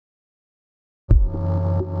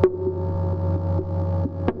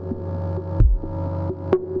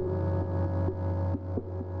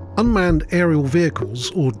Unmanned aerial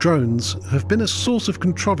vehicles, or drones, have been a source of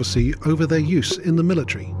controversy over their use in the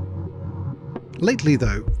military. Lately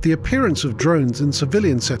though, the appearance of drones in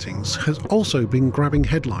civilian settings has also been grabbing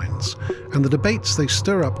headlines, and the debates they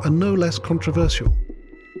stir up are no less controversial.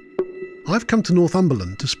 I've come to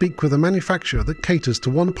Northumberland to speak with a manufacturer that caters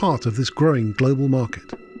to one part of this growing global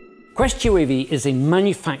market. QuestUAV is a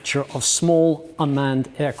manufacturer of small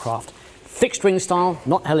unmanned aircraft, fixed wing style,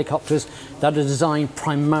 not helicopters, that are designed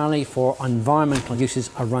primarily for environmental uses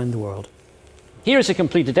around the world. Here is a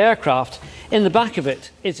completed aircraft. In the back of it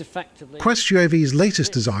is effectively... QuestUAV's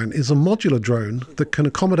latest design is a modular drone that can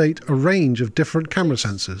accommodate a range of different camera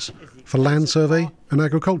sensors for land survey and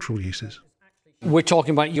agricultural uses. We're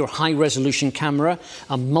talking about your high-resolution camera,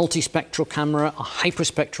 a multispectral camera, a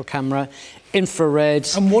hyperspectral camera, infrared.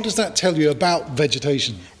 And what does that tell you about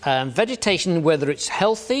vegetation? Vegetation, whether it's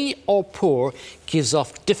healthy or poor, gives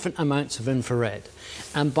off different amounts of infrared.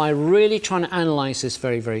 And by really trying to analyse this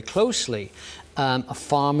very, very closely, a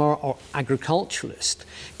farmer or agriculturalist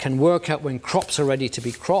can work out when crops are ready to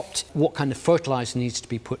be cropped, what kind of fertiliser needs to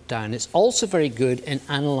be put down. It's also very good in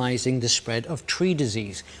analysing the spread of tree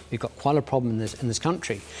disease. We've got quite a problem in this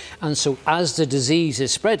country. And so as the disease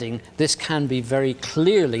is spreading, this can be very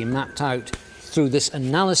clearly mapped out through this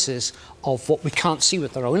analysis of what we can't see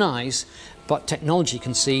with our own eyes, but technology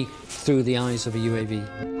can see through the eyes of a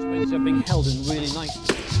UAV. They're being held in really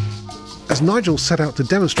nicely. As Nigel set out to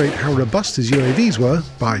demonstrate how robust his UAVs were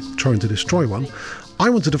by trying to destroy one, I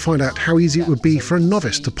wanted to find out how easy it would be for a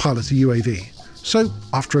novice to pilot a UAV. So,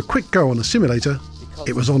 after a quick go on a simulator,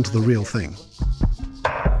 it was on to the real thing.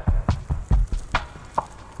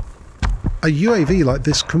 A UAV like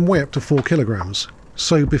this can weigh up to 4 kilograms,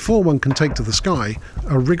 so before one can take to the sky,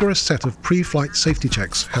 a rigorous set of pre-flight safety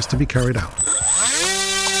checks has to be carried out.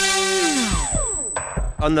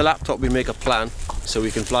 On the laptop we make a plan, so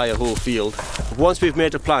we can fly a whole field. Once we've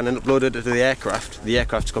made a plan and uploaded it to the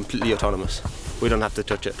aircraft's completely autonomous. We don't have to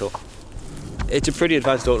touch it at all. It's a pretty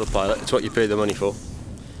advanced autopilot, it's what you pay the money for.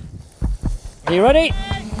 Are you ready?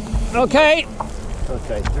 Okay.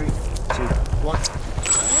 Okay, 3, 2, 1.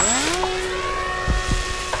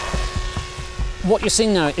 What you're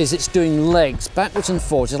seeing now is it's doing legs backwards and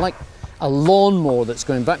forwards. It's like a lawnmower that's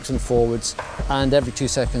going backwards and forwards, and every 2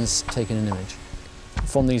 seconds taking an image.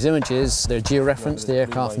 From these images, they're georeferenced, the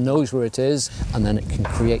aircraft knows where it is, and then it can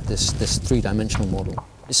create this three-dimensional model.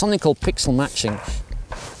 It's something called pixel matching.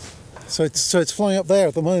 So it's flying up there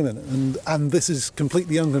at the moment, and this is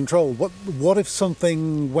completely uncontrolled. What if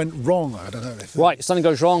something went wrong? I don't know. Right, if something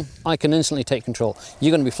goes wrong, I can instantly take control.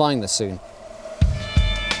 You're going to be flying this soon.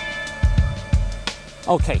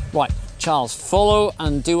 Okay, right, Charles, follow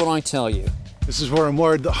and do what I tell you. This is where I'm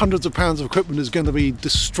worried that hundreds of pounds of equipment is going to be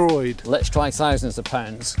destroyed. Let's try thousands of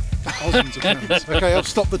pounds. Thousands of pounds. Okay, I'll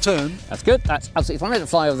stop the turn. That's good. That's absolutely fine. Let it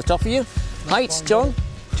fly over the top of you. Height, John?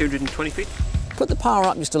 220 feet. Put the power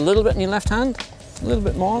up just a little bit in your left hand. A little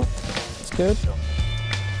bit more. That's good.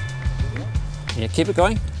 Yeah, keep it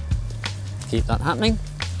going. Keep that happening.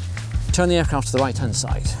 Turn the aircraft to the right-hand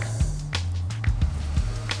side.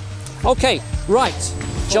 Okay, right.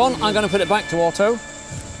 John, I'm going to put it back to auto.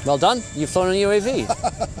 Well done, you've flown a UAV.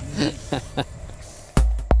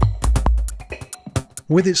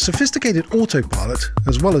 With its sophisticated autopilot,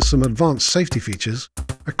 as well as some advanced safety features,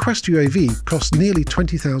 a QuestUAV costs nearly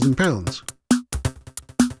 £20,000.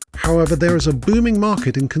 However, there is a booming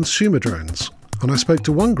market in consumer drones, and I spoke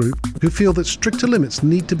to one group who feel that stricter limits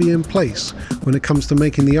need to be in place when it comes to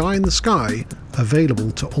making the eye in the sky available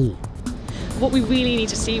to all. What we really need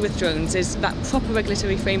to see with drones is that proper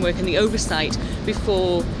regulatory framework and the oversight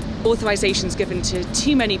before authorisations given to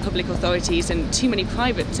too many public authorities and too many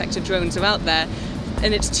private sector drones are out there,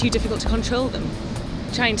 and it's too difficult to control them.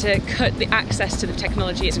 Trying to cut the access to the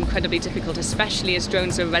technology is incredibly difficult, especially as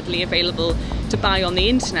drones are readily available to buy on the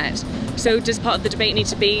internet. So does part of the debate need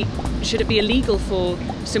to be, should it be illegal for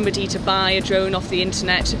somebody to buy a drone off the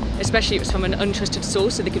internet, especially if it's from an untrusted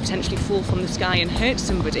source, so they could potentially fall from the sky and hurt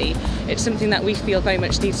somebody? It's something that we feel very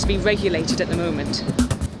much needs to be regulated at the moment.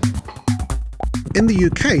 In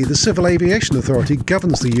the UK, the Civil Aviation Authority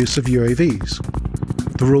governs the use of UAVs.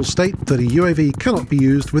 The rules state that a UAV cannot be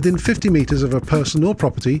used within 50 metres of a person or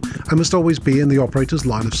property and must always be in the operator's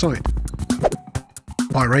line of sight.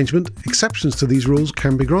 By arrangement, exceptions to these rules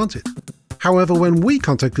can be granted. However, when we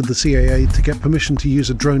contacted the CAA to get permission to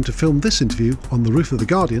use a drone to film this interview on the roof of the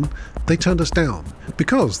Guardian, they turned us down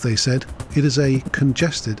because, they said, it is a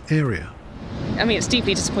congested area. I mean, it's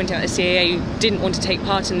deeply disappointing that the CAA didn't want to take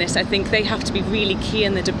part in this. I think they have to be really key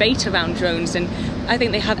in the debate around drones, and I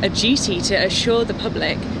think they have a duty to assure the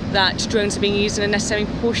public that drones are being used in a necessary and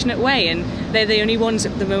proportionate way, and they're the only ones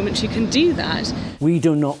at the moment who can do that. We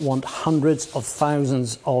do not want hundreds of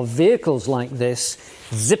thousands of vehicles like this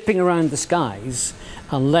zipping around the skies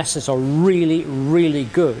unless there's a really, really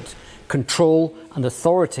good control and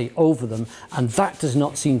authority over them, and that does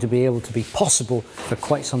not seem to be able to be possible for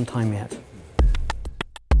quite some time yet.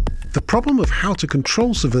 The problem of how to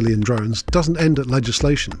control civilian drones doesn't end at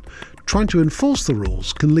legislation. Trying to enforce the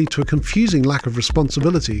rules can lead to a confusing lack of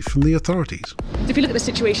responsibility from the authorities. If you look at the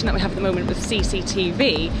situation that we have at the moment with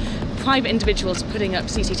CCTV, private individuals are putting up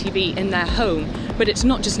CCTV in their home, but it's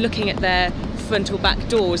not just looking at their front or back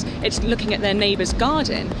doors, it's looking at their neighbour's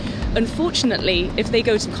garden. Unfortunately, if they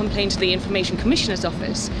go to complain to the Information Commissioner's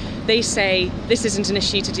office, they say, this isn't an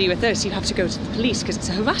issue to do with us, you have to go to the police because it's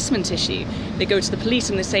a harassment issue. They go to the police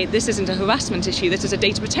and they say, this isn't a harassment issue, this is a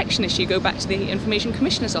data protection issue, go back to the Information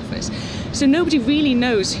Commissioner's office. So nobody really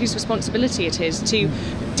knows whose responsibility it is to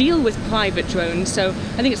deal with private drones, so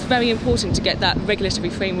I think it's very important to get that regulatory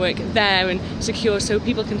framework there and secure so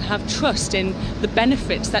people can have trust in the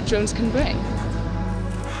benefits that drones can bring.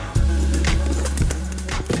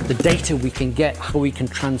 The data we can get, how we can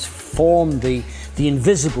transform the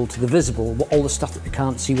invisible to the visible, all the stuff that we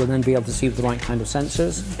can't see will then be able to see with the right kind of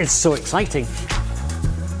sensors. It's so exciting.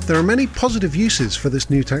 There are many positive uses for this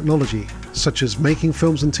new technology, such as making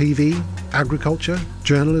films and TV, agriculture,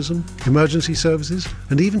 journalism, emergency services,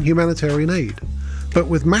 and even humanitarian aid. But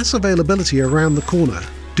with mass availability around the corner,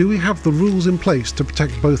 do we have the rules in place to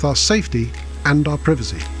protect both our safety and our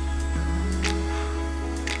privacy?